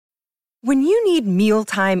When you need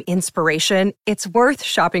mealtime inspiration, it's worth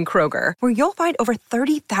shopping Kroger, where you'll find over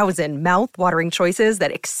 30,000 mouth-watering choices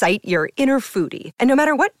that excite your inner foodie. And no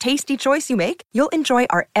matter what tasty choice you make, you'll enjoy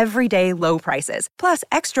our everyday low prices, plus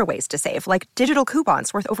extra ways to save, like digital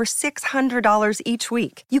coupons worth over $600 each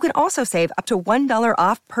week. You can also save up to $1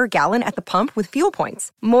 off per gallon at the pump with fuel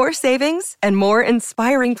points. More savings and more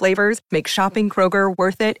inspiring flavors make shopping Kroger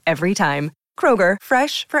worth it every time. Kroger,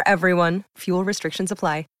 fresh for everyone. Fuel restrictions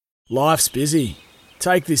apply. Life's busy.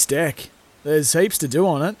 Take this deck. There's heaps to do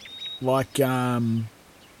on it, like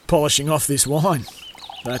polishing off this wine.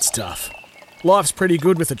 That's tough. Life's pretty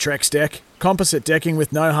good with a Trex deck. Composite decking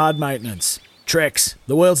with no hard maintenance. Trex,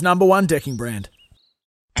 the world's #1 decking brand.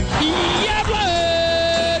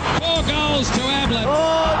 Yablett! 4 goals to Ablett.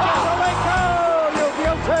 Oh, you're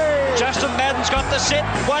guilty. Justin Madden's got the set.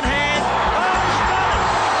 One hand.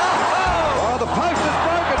 Oh, the post is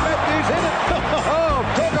broken. Matthews hit it.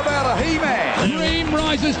 Talk about a he-man. Dream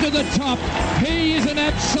rises to the top. He is an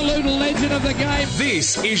absolute legend of the game.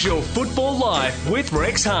 This is your Football Life with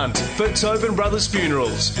Rex Hunt for Tobin Brothers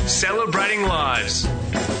Funerals, celebrating lives.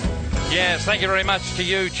 Yes, thank you very much to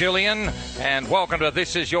you, Julian, and welcome to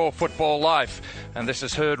This Is Your Football Life. And this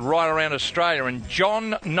is heard right around Australia. And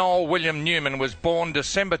John Noel William Newman was born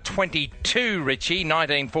December 22, Richie,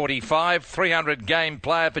 1945, 300-game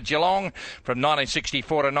player for Geelong from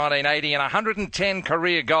 1964 to 1980 and 110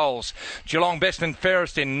 career goals. Geelong best and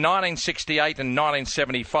fairest in 1968 and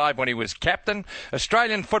 1975 when he was captain.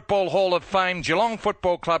 Australian Football Hall of Fame, Geelong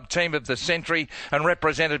Football Club Team of the Century, and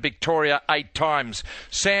represented Victoria 8 times.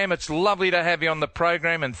 Sam, it's lovely to have you on the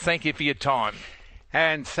program, and thank you for your time.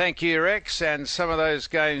 And thank you, Rex, and some of those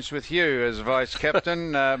games with you as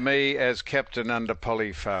vice-captain, me as captain under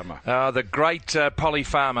Polly Farmer. The great Polly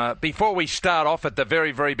Farmer. Before we start off at the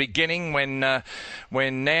very, very beginning, when Nan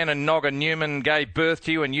and Nogga Newman gave birth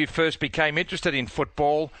to you and you first became interested in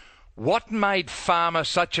football, what made Farmer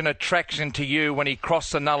such an attraction to you when he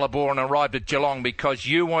crossed the Nullarbor and arrived at Geelong? Because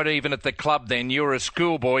you weren't even at the club then. You were a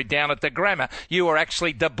schoolboy down at the grammar. You were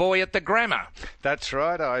actually the boy at the grammar. That's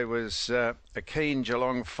right. I was a keen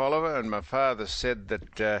Geelong follower, and my father said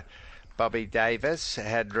that Bobby Davis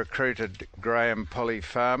had recruited Graham Polly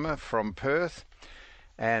Farmer from Perth,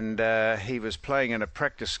 and he was playing in a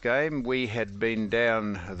practice game. We had been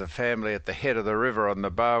down, the family, at the head of the river on the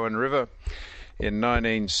Barwon River in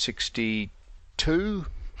 1962,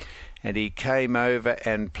 and he came over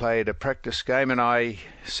and played a practice game, and I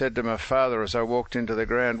said to my father as I walked into the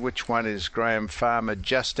ground, which one is Graham Farmer,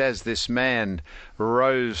 just as this man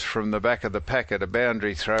rose from the back of the pack at a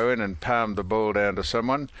boundary throw-in and palmed the ball down to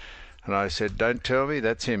someone, and I said, don't tell me,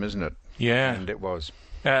 that's him, isn't it? Yeah. And it was.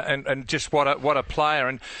 And just what a player.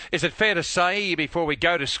 And is it fair to say, before we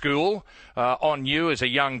go to school, on you as a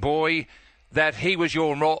young boy, that he was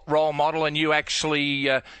your role model and you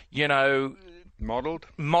actually,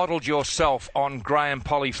 modelled yourself on Graham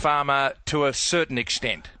Polly Farmer to a certain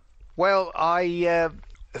extent? Well, I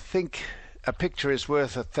think a picture is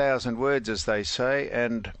worth 1,000 words, as they say,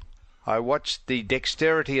 and I watched the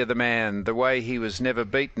dexterity of the man, the way he was never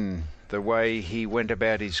beaten, the way he went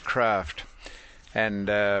about his craft,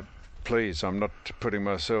 and please, I'm not putting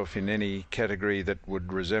myself in any category that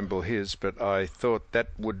would resemble his, but I thought that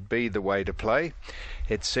would be the way to play.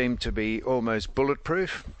 It seemed to be almost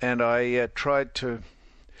bulletproof, and I tried to,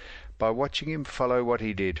 by watching him, follow what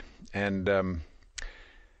he did. And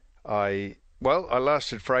I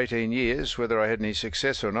lasted for 18 years. Whether I had any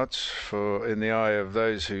success or not, in the eye of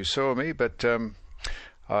those who saw me, but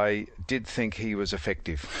I did think he was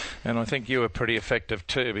effective. And I think you were pretty effective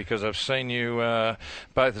too, because I've seen you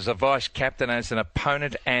both as a vice-captain, as an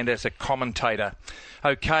opponent and as a commentator.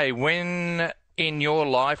 Okay, when in your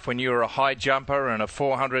life, when you were a high jumper and a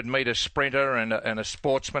 400-metre sprinter and a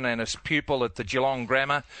sportsman and a pupil at the Geelong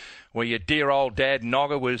Grammar, where your dear old dad,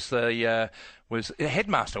 Nogga, was a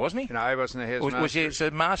headmaster, wasn't he? No, he wasn't a headmaster. Was he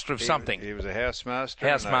a master of something? He was a housemaster.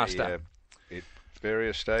 Housemaster.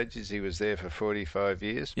 Various stages. He was there for 45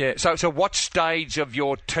 years. Yeah. So what stage of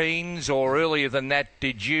your teens or earlier than that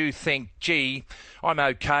did you think, gee, I'm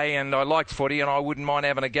okay and I liked footy and I wouldn't mind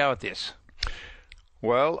having a go at this?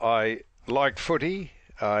 Well, I liked footy.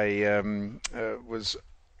 I was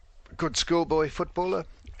a good schoolboy footballer,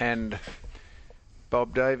 and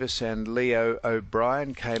Bob Davis and Leo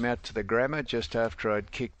O'Brien came out to the grammar just after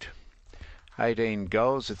I'd kicked 18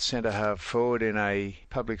 goals at centre-half forward in a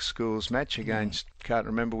public schools match against, can't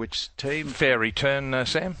remember which team. Fair return,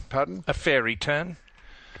 Sam? Pardon? A fair return?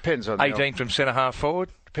 Depends on 18 from centre-half forward?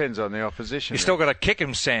 Depends on the opposition. You still got to kick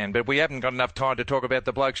him, Sam, but we haven't got enough time to talk about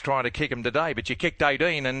the blokes trying to kick him today. But you kicked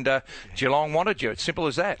 18 and Geelong wanted you. It's simple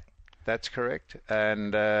as that. That's correct.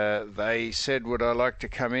 And they said, would I like to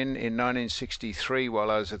come in 1963 while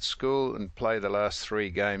I was at school and play the last 3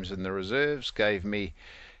 games in the reserves. Gave me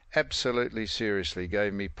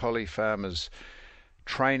Polly Farmer's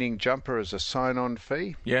training jumper as a sign-on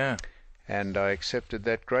fee. Yeah. And I accepted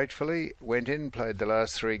that gratefully. Went in, played the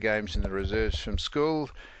last 3 games in the reserves from school.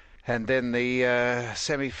 And then the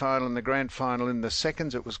semi-final and the grand final in the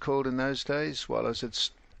seconds, it was called in those days, while I was at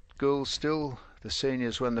school still. The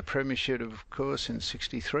seniors won the premiership, of course, in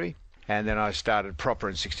 63. And then I started proper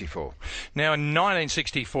in 64. Now, in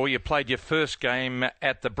 1964, you played your first game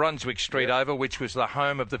at the Brunswick Street Oval, which was the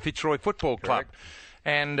home of the Fitzroy Football Club. Correct.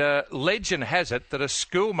 And legend has it that a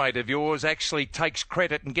schoolmate of yours actually takes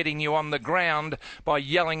credit in getting you on the ground by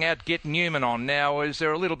yelling out, "Get Newman on." Now, is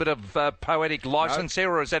there a little bit of poetic licence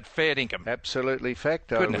there, or is that fair dinkum? Absolutely fact.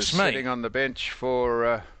 Goodness I was me. sitting on the bench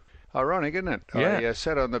for... ironic, isn't it? Yeah. I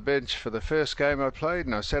sat on the bench for the first game I played,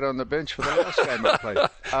 and I sat on the bench for the last game I played.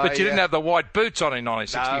 But you didn't have the white boots on in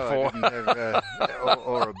 1964. No, I didn't have,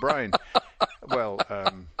 or a brain. Well,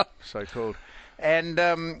 so-called. And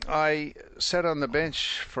I sat on the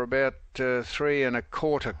bench for about 3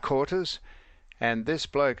 1/4 quarters, and this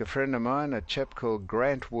bloke, a friend of mine, a chap called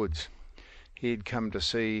Grant Woods, he'd come to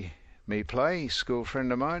see me play, school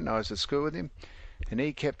friend of mine. I was at school with him, and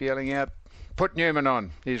he kept yelling out, "Put Newman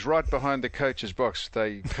on. He's right behind the coach's box."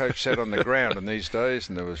 The coach sat on the ground in these days,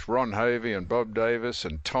 and there was Ron Hovey and Bob Davis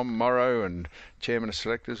and Tom Morrow and chairman of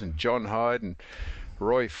selectors and John Hyde and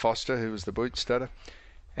Roy Foster, who was the boot stutter.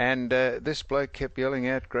 And this bloke kept yelling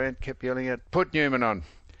out, Grant kept yelling out, "Put Newman on."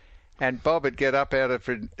 And Bob would get up out of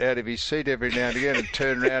his seat every now and again and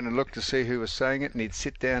turn around and look to see who was saying it, and he'd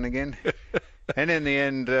sit down again. And in the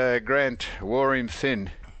end, Grant wore him thin.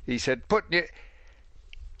 He said,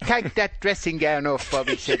 "Take that dressing gown off, Bob,"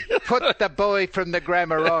 he said. "Put the boy from the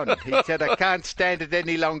grammar on." He said, "I can't stand it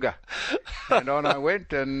any longer." And on I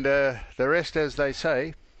went, and the rest, as they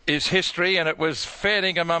say, is history, and it was fair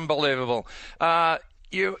dinkum unbelievable.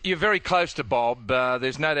 You're very close to Bob.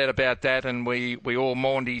 There's no doubt about that, and we all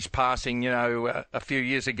mourned his passing, a few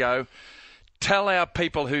years ago. Tell our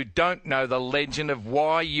people who don't know the legend of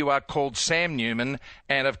why you are called Sam Newman,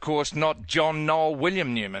 and of course not John Noel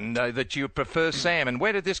William Newman, that you prefer Sam. And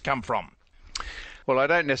where did this come from? Well, I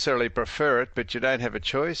don't necessarily prefer it, but you don't have a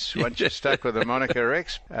choice once you're stuck with the moniker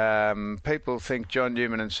Rex. People think John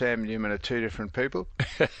Newman and Sam Newman are 2 different people.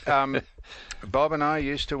 Bob and I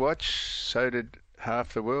used to watch, so did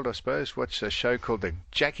half the world, I suppose, watched a show called the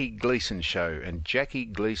Jackie Gleason Show, and Jackie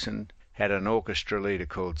Gleason had an orchestra leader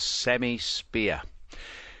called Sammy Spear,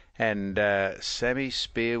 and Sammy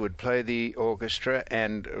Spear would play the orchestra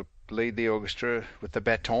and lead the orchestra with the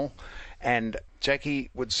baton, and Jackie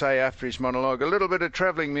would say after his monologue, "A little bit of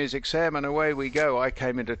travelling music, Sam," and away we go. I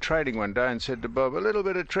came into training one day and said to Bob, "A little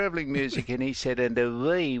bit of travelling music," and he said, "And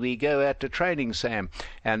away we go out to training, Sam."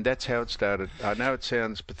 And that's how it started. I know it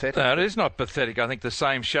sounds pathetic. No, it is not pathetic. I think the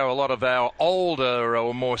same show, a lot of our older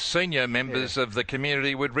or more senior members of the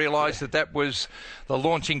community would realise that was the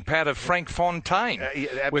launching pad of Frank Fontaine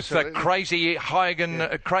with the crazy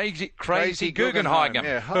Huygen, crazy Guggenheim.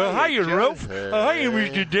 Yeah. Hi, Ralph. Hi,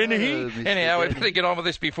 Mr. Dennehy. Anyhow, we better get on with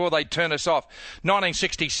this before they turn us off.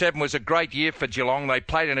 1967 was a great year for Geelong. They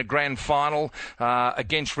played in a grand final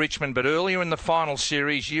against Richmond, but earlier in the final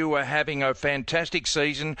series, you were having a fantastic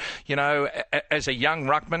season, as a young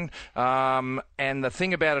ruckman. And the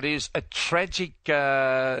thing about it is a tragic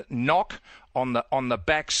knock on the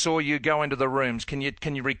back saw you go into the rooms. Can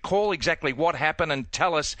you recall exactly what happened and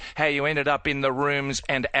tell us how you ended up in the rooms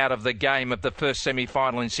and out of the game of the first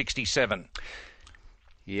semi-final in 67?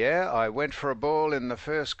 Yeah, I went for a ball in the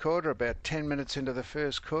first quarter, about 10 minutes into the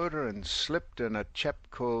first quarter, and slipped, and a chap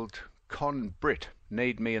called Con Britt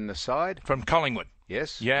kneed me in the side. From Collingwood?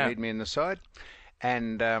 Yes, yeah. Kneed me in the side,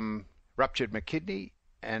 and ruptured my kidney,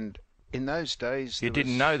 and in those days... You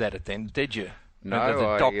didn't know that then, did you? No,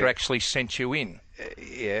 the doctor actually sent you in.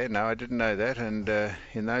 Yeah, no, I didn't know that, and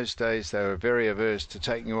in those days they were very averse to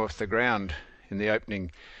taking you off the ground in the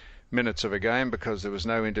opening minutes of a game because there was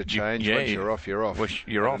no interchange. Once you're off, you're off.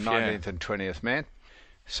 You're off, 19th and 20th man.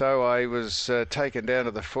 So I was taken down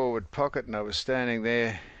to the forward pocket, and I was standing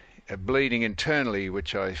there bleeding internally,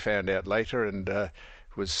 which I found out later, and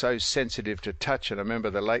was so sensitive to touch. And I remember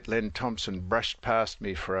the late Len Thompson brushed past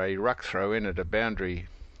me for a ruck throw-in at a boundary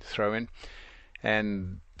throw-in,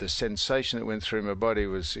 and the sensation that went through my body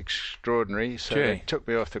was extraordinary. So they took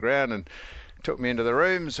me off the ground and took me into the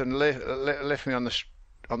rooms and left me on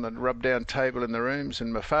the rub-down table in the rooms,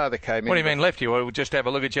 and my father came in. What do you mean left you? We'll just have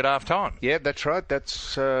a look at you at half-time. Yeah, that's right.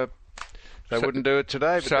 That's They wouldn't do it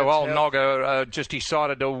today. But so old Nogger just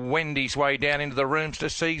decided to wend his way down into the rooms to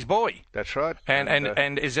see his boy. That's right.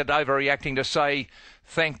 And is it overreacting to say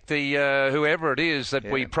thank the whoever it is that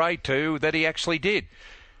we prayed to that he actually did?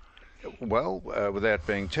 Well, without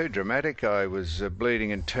being too dramatic, I was bleeding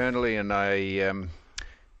internally, and I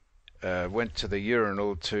went to the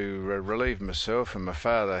urinal to relieve myself, and my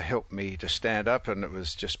father helped me to stand up, and it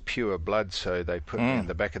was just pure blood, so they put me in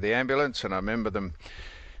the back of the ambulance, and I remember them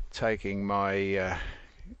taking my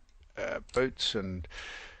boots, and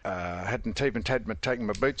hadn't even taken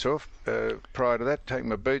my boots off prior to that, taking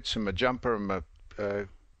my boots and my jumper and my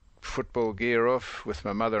football gear off with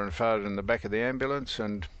my mother and father in the back of the ambulance,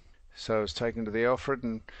 and so I was taken to the Alfred,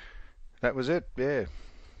 and that was it, yeah.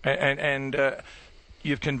 And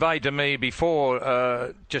you've conveyed to me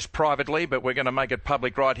before, just privately, but we're going to make it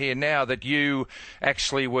public right here now, that you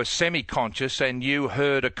actually were semi-conscious and you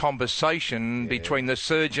heard a conversation between the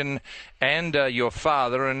surgeon and your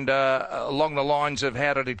father, and along the lines of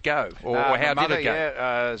how did it go, or how did it go?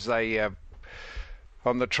 As they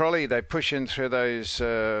on the trolley, they push in through those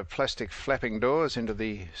plastic flapping doors into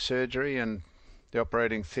the surgery and the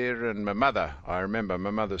operating theatre, and I remember my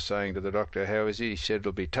mother saying to the doctor, "How is he?" He said,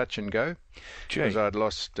 "It'll be touch and go," because I'd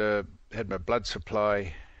had my blood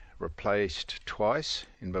supply replaced twice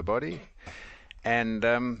in my body, and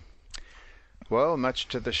well, much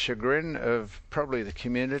to the chagrin of probably the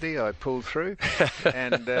community, I pulled through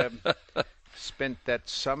and spent that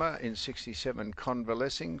summer in 67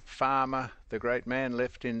 convalescing. Farmer, the great man,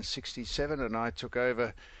 left in 67, and I took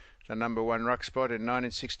over the number one ruck spot in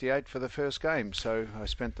 1968 for the first game, so I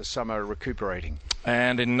spent the summer recuperating.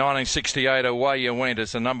 And in 1968, away you went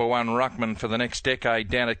as the number one ruckman for the next decade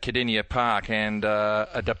down at Cardinia Park, and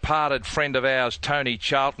a departed friend of ours, Tony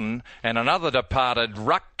Charlton, and another departed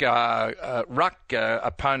ruck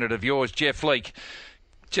opponent of yours, Jeff Leake,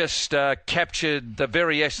 just captured the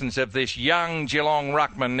very essence of this young Geelong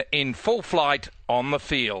ruckman in full flight on the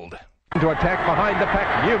field. To attack behind the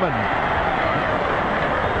pack,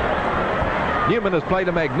 Newman has played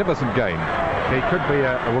a magnificent game. He could be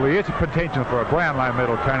he is a contention for a Brownlow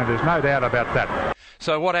medal, Tony. There's no doubt about that.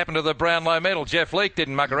 So what happened to the Brownlow medal? Jeff Leake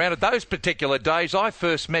didn't muck around. At those particular days, I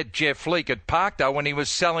first met Jeff Leake at Parkdale when he was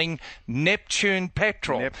selling Neptune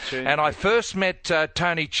petrol. And I first met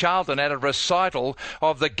Tony Charlton at a recital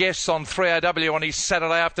of the guests on 3AW on his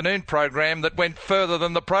Saturday afternoon program that went further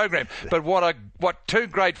than the program. But what two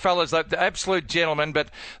great fellas, the absolute gentlemen, but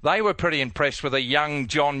they were pretty impressed with a young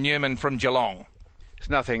John Newman from Geelong. It's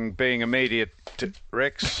nothing being immediate,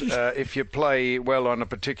 Rex. If you play well on a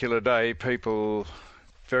particular day, people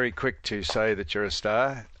very quick to say that you're a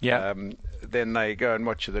star. Yeah. Then they go and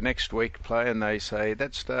watch you the next week play, and they say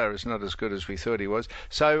that star is not as good as we thought he was.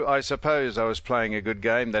 So I suppose I was playing a good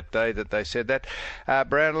game that day that they said that.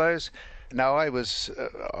 Brownlows. No, I was.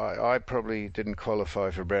 I probably didn't qualify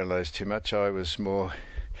for Brownlows too much. I was more.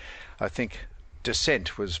 I think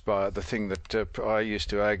dissent was by the thing that I used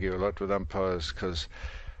to argue a lot with umpires, because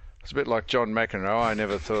it's a bit like John McEnroe. I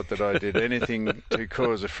never thought that I did anything to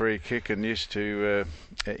cause a free kick, and used to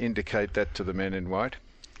indicate that to the men in white.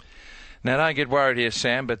 Now, don't get worried here,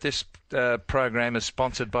 Sam, but this program is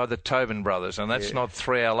sponsored by the Tobin Brothers, and that's not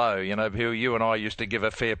 3LO, who you and I used to give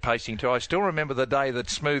a fair pacing to. I still remember the day that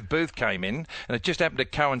Smooth Booth came in, and it just happened to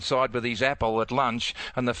coincide with his apple at lunch,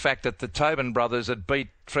 and the fact that the Tobin Brothers had beat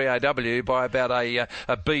 3AW by about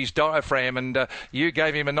a bee's diaphragm, and you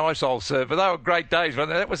gave him a nice old serve. But they were great days. But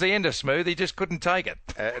that was the end of Smooth. He just couldn't take it.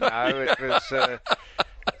 No, it was...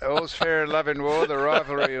 all's fair in love and war. The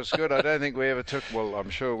rivalry was good. I don't think we ever took... Well,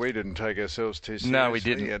 I'm sure we didn't take ourselves too seriously. No, we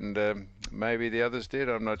didn't. And maybe the others did.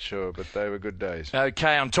 I'm not sure, but they were good days.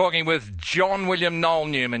 Okay, I'm talking with John William Noel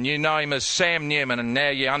Newman. You know him as Sam Newman, and now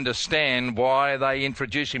you understand why they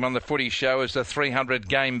introduce him on the Footy Show as the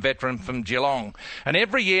 300-game veteran from Geelong. And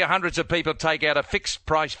every year, hundreds of people take out a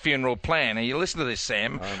fixed-price funeral plan. And you listen to this,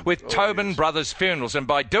 Sam, with Tobin Brothers Funerals. And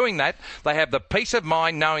by doing that, they have the peace of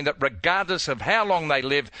mind knowing that regardless of how long they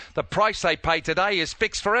live, the price they pay today is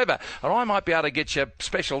fixed forever. And I might be able to get you a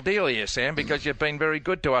special deal here, Sam, because you've been very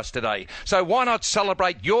good to us today. So why not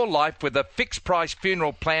celebrate your life with a fixed-price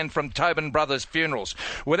funeral plan from Tobin Brothers Funerals?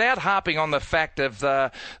 Without harping on the fact of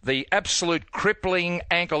the absolute crippling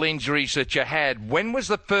ankle injuries that you had, when was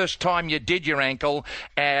the first time you did your ankle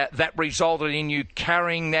that resulted in you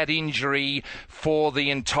carrying that injury for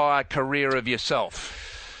the entire career of yourself?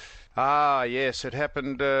 Yes, it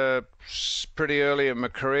happened pretty early in my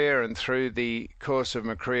career, and through the course of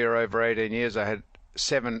my career over 18 years, I had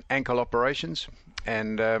 7 ankle operations,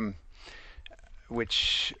 and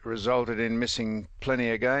which resulted in missing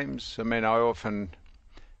plenty of games. I mean, I often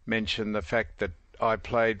mention the fact that I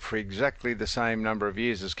played for exactly the same number of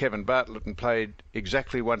years as Kevin Bartlett and played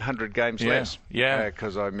exactly 100 games less. Yeah.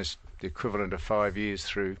 Because I missed the equivalent of 5 years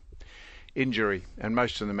through injury, and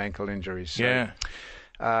most of them ankle injuries. So, Yeah.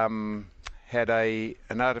 Had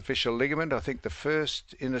an artificial ligament, I think the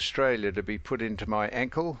first in Australia to be put into my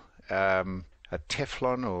ankle, a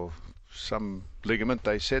Teflon or some ligament,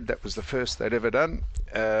 they said. That was the first they'd ever done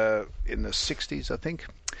in the 60s, I think,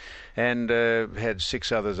 and had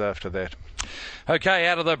 6 others after that. Okay,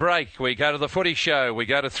 out of the break, we go to the Footy Show, we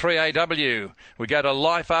go to 3AW, we go to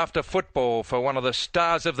Life After Football for one of the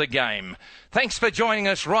stars of the game. Thanks for joining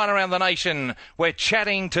us right around the nation. We're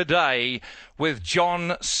chatting today with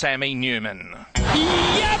John Sammy Newman.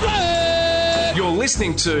 You're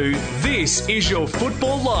listening to This Is Your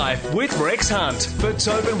Football Life with Rex Hunt for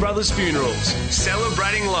Tobin Brothers Funerals,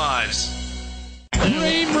 celebrating lives.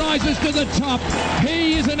 Dream rises to the top.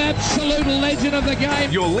 He is an absolute legend of the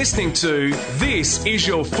game. You're listening to This Is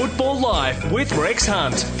Your Football Life with Rex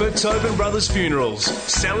Hunt for Tobin Brothers Funerals,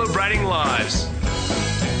 celebrating lives.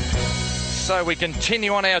 So we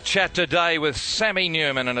continue on our chat today with Sammy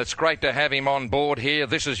Newman, and it's great to have him on board here.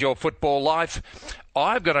 This is Your Football Life.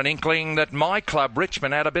 I've got an inkling that my club,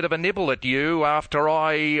 Richmond, had a bit of a nibble at you after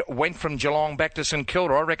I went from Geelong back to St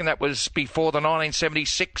Kilda. I reckon that was before the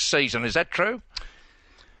 1976 season. Is that true?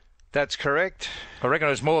 That's correct. I reckon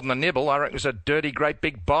it was more than a nibble. I reckon it was a dirty, great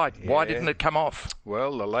big bite. Yeah. Why didn't it come off?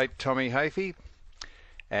 Well, the late Tommy Hafey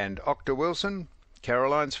and Octa Wilson,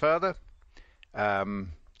 Caroline's father, and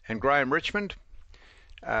Graham Richmond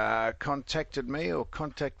contacted me, or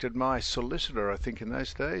contacted my solicitor, I think, in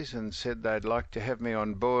those days, and said they'd like to have me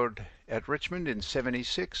on board at Richmond in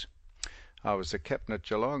 76. I was the captain at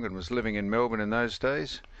Geelong and was living in Melbourne in those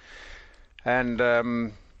days. And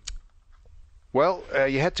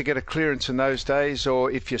you had to get a clearance in those days, or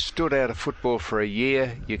if you stood out of football for a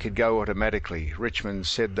year, you could go automatically. Richmond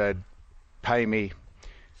said they'd pay me,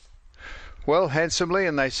 well, handsomely,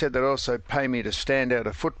 and they said they'd also pay me to stand out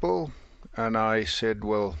of football. And I said,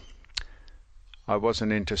 well, I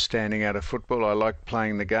wasn't into standing out of football. I liked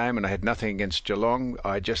playing the game, and I had nothing against Geelong.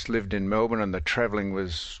 I just lived in Melbourne, and the travelling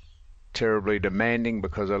was terribly demanding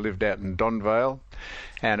because I lived out in Donvale,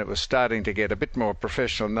 and it was starting to get a bit more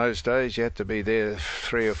professional in those days. You had to be there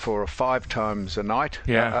 3 or 4 or 5 times a night,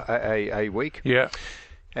 a week. Yeah.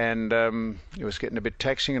 And it was getting a bit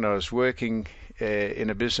taxing, and I was working in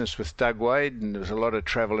a business with Doug Wade, and there was a lot of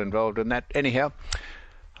travel involved in that. Anyhow,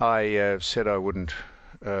 I said I wouldn't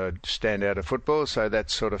stand out of football, so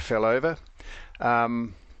that sort of fell over.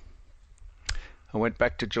 I went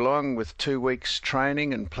back to Geelong with 2 weeks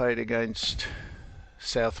training and played against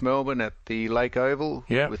South Melbourne at the Lake Oval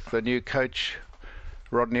with the new coach,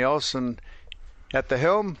 Rodney Olsen, at the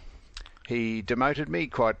helm. He demoted me,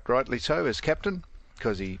 quite rightly so, as captain,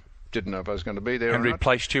 because he didn't know if I was going to be there and or not.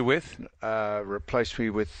 Replaced you with? Replaced me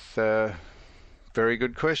with... very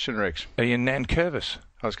good question, Rex. Ian Nankervis.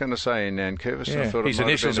 I was going to say Ian Nankervis. Yeah. I thought His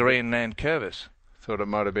initials are Ian Nankervis. Thought it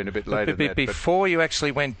might have been a bit later than that. Before you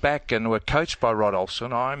actually went back and were coached by Rod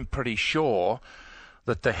Olsen, I'm pretty sure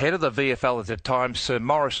that the head of the VFL at the time, Sir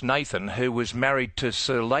Maurice Nathan, who was married to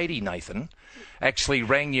Sir Lady Nathan, actually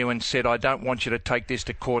rang you and said, I don't want you to take this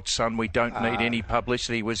to court, son. We don't need any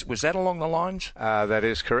publicity. Was that along the lines? That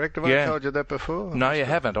is correct. Have I told you that before? No, you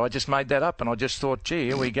haven't. I just made that up, and I just thought, gee,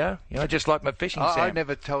 here we go. You know, just like my fishing, Sam.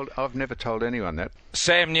 I've never told anyone that.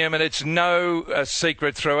 Sam Newman, it's no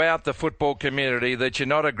secret throughout the football community that you're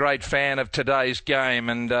not a great fan of today's game.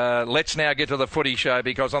 And let's now get to the Footy Show,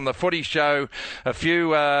 because on the Footy Show a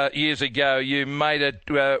few years ago, you made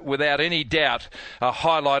it without any doubt a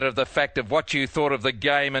highlight of the fact of what you thought of the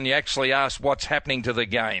game, and you actually asked what's happening to the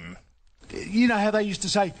game. You know how they used to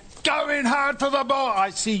say, go in hard for the ball.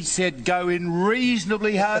 He said, go in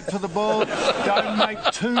reasonably hard for the ball. Don't make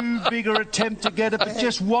too big an attempt to get it, but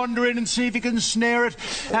just wander in and see if you can snare it.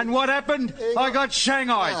 And what happened? I got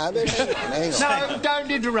shanghaied. No, don't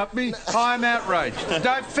interrupt me. I'm outraged.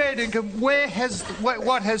 Fair dinkum,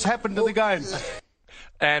 what has happened to the game?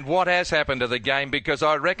 And what has happened to the game? Because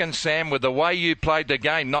I reckon, Sam, with the way you played the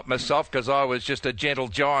game, not myself, because I was just a gentle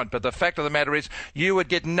giant, but the fact of the matter is you would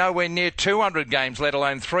get nowhere near 200 games, let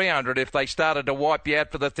alone 300, if they started to wipe you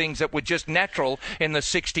out for the things that were just natural in the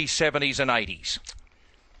 60s, 70s and 80s.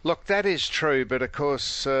 Look, that is true, but of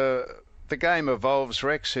course the game evolves,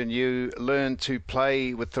 Rex, and you learn to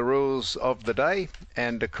play with the rules of the day,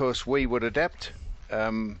 and of course we would adapt.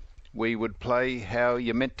 We would play how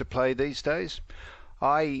you're meant to play these days.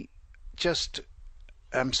 I just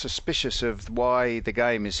am suspicious of why the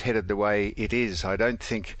game is headed the way it is. I don't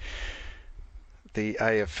think the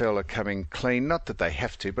AFL are coming clean. Not that they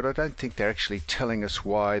have to, but I don't think they're actually telling us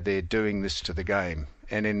why they're doing this to the game.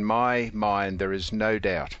 And in my mind, there is no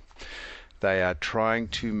doubt they are trying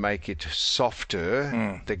to make it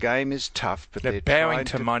softer. The game is tough, but they're bowing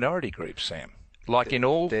trying to minority groups, Sam. Like in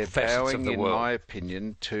all they're facets bowing, of the world. in my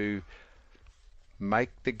opinion, to make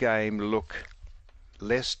the game look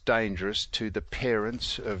less dangerous to the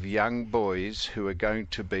parents of young boys who are going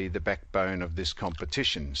to be the backbone of this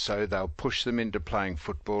competition. So they'll push them into playing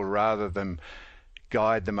football rather than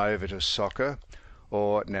guide them over to soccer.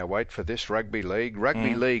 Or, now wait for this, rugby league.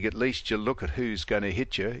 Rugby league, at least you look at who's going to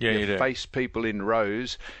hit you. Yeah, you do. Face people in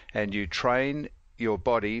rows and you train your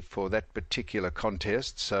body for that particular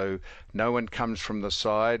contest, so no one comes from the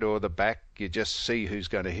side or the back. You just see who's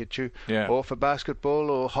going to hit you. Yeah. Or for basketball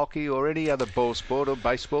or hockey or any other ball sport or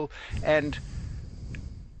baseball. And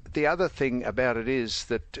the other thing about it is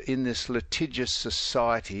that in this litigious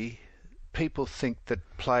society, people think that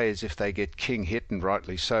players, if they get king hit, and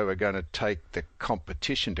rightly so, are going to take the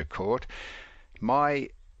competition to court. My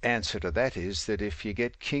answer to that is that if you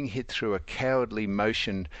get king hit through a cowardly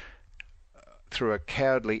motion, through a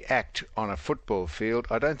cowardly act on a football field,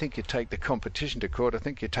 I don't think you take the competition to court. I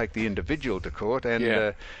think you take the individual to court,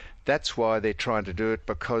 and that's why they're trying to do it,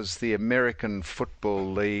 because the American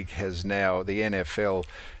Football League has now, the NFL,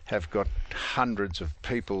 have got hundreds of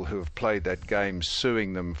people who have played that game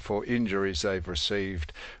suing them for injuries they've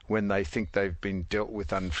received when they think they've been dealt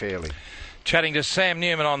with unfairly. Chatting to Sam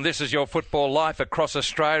Newman on This Is Your Football Life across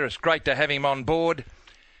Australia. It's great to have him on board.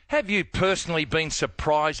 Have you personally been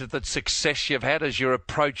surprised at the success you've had as you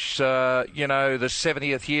approach, the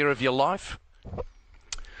 70th year of your life?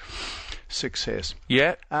 Success.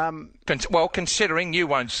 Yeah. Well, considering, you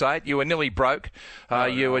won't say it, you were nearly broke.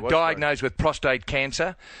 You were diagnosed with prostate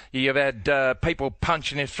cancer. You've had people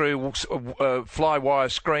punching you through fly wire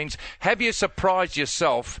screens. Have you surprised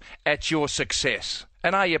yourself at your success?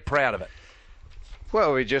 And are you proud of it?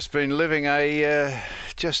 Well, we've just been living a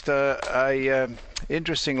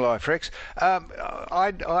interesting life, Rex.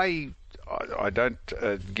 I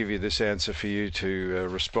don't give you this answer for you to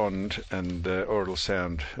respond, and or it'll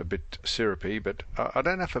sound a bit syrupy, but I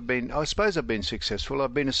don't know if I suppose I've been successful.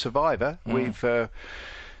 I've been a survivor. We've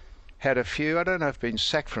had a few. I don't know if I've been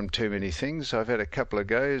sacked from too many things. I've had a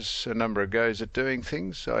number of goes at doing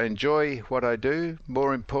things. I enjoy what I do.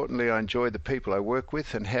 More importantly, I enjoy the people I work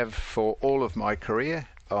with and have for all of my career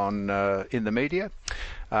in the media.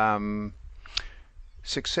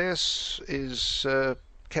 Success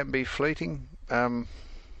can be fleeting.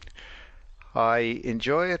 I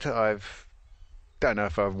enjoy it. Don't know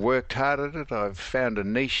if I've worked hard at it. I've found a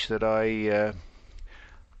niche that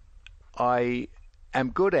I am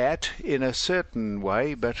good at in a certain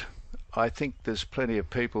way, but I think there's plenty of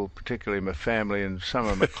people, particularly my family and some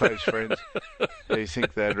of my close friends, who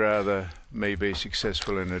think they'd rather me be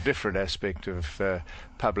successful in a different aspect of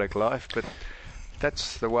public life. But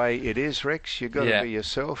that's the way it is, Rex. You've got to be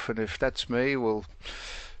yourself, and if that's me, well,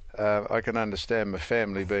 I can understand my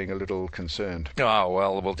family being a little concerned. Oh,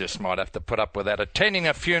 well, we'll just might have to put up with that. Attending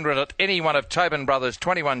a funeral at any one of Tobin Brothers'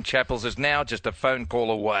 21 chapels is now just a phone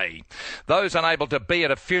call away. Those unable to be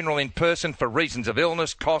at a funeral in person for reasons of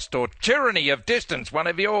illness, cost or tyranny of distance, one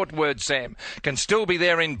of your words, Sam, can still be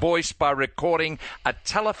there in voice by recording a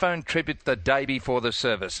telephone tribute the day before the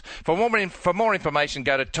service. For more information,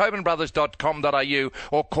 go to tobinbrothers.com.au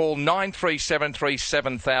or call 9373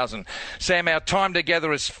 7000. Sam, our time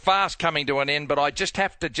together is fast coming to an end, but I just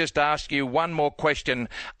have to ask you one more question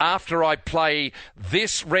after I play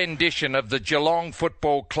this rendition of the Geelong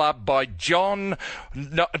Football Club by John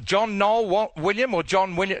Noel William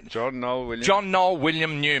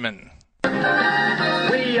Newman.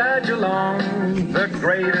 We are Geelong, the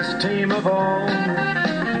greatest team of all.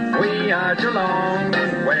 We are Geelong,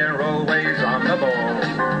 we're always on the ball.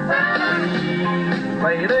 We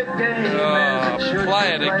play the game as it should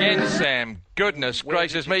play it be played. again, Sam. Goodness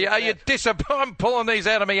gracious me. Are you I'm pulling these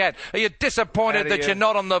out of my hat. Are you disappointed that you're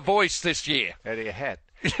not on The Voice this year? Out of your hat.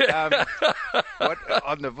 What,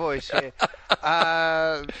 on The Voice,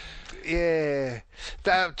 yeah.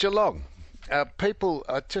 Geelong. People,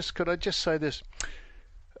 could I just say this?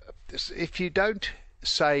 If you don't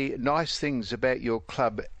say nice things about your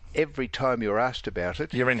club every time you're asked about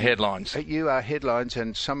it, you're in headlines. You are headlines,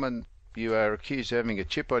 and you are accused of having a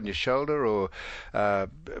chip on your shoulder or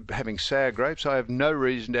having sour grapes. I have no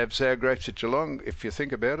reason to have sour grapes at Geelong, if you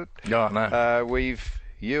think about it. No, no.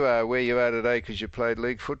 You are where you are today because you played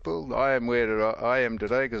league football. I am where I am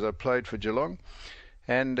today because I played for Geelong.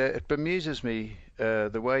 And it bemuses me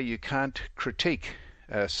the way you can't critique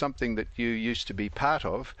something that you used to be part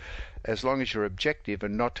of as long as you're objective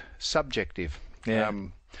and not subjective. Yeah.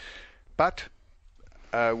 But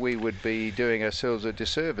we would be doing ourselves a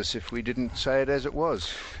disservice if we didn't say it as it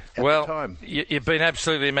was at the time. You've been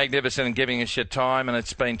absolutely magnificent in giving us your time, and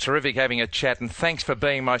it's been terrific having a chat. And thanks for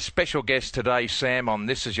being my special guest today, Sam, on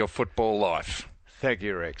This Is Your Football Life. Thank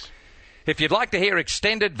you, Rex. If you'd like to hear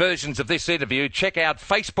extended versions of this interview, check out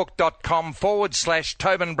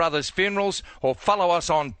facebook.com/Tobin Brothers Funerals or follow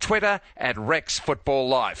us on Twitter @Rex Football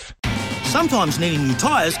Life. Sometimes needing new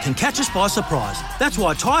tyres can catch us by surprise. That's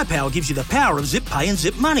why Tyre Power gives you the power of zip pay and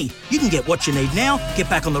zip money. You can get what you need now, get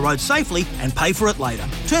back on the road safely and pay for it later.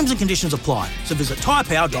 Terms and conditions apply. So visit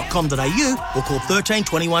tyrepower.com.au or call 13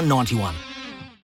 21 91.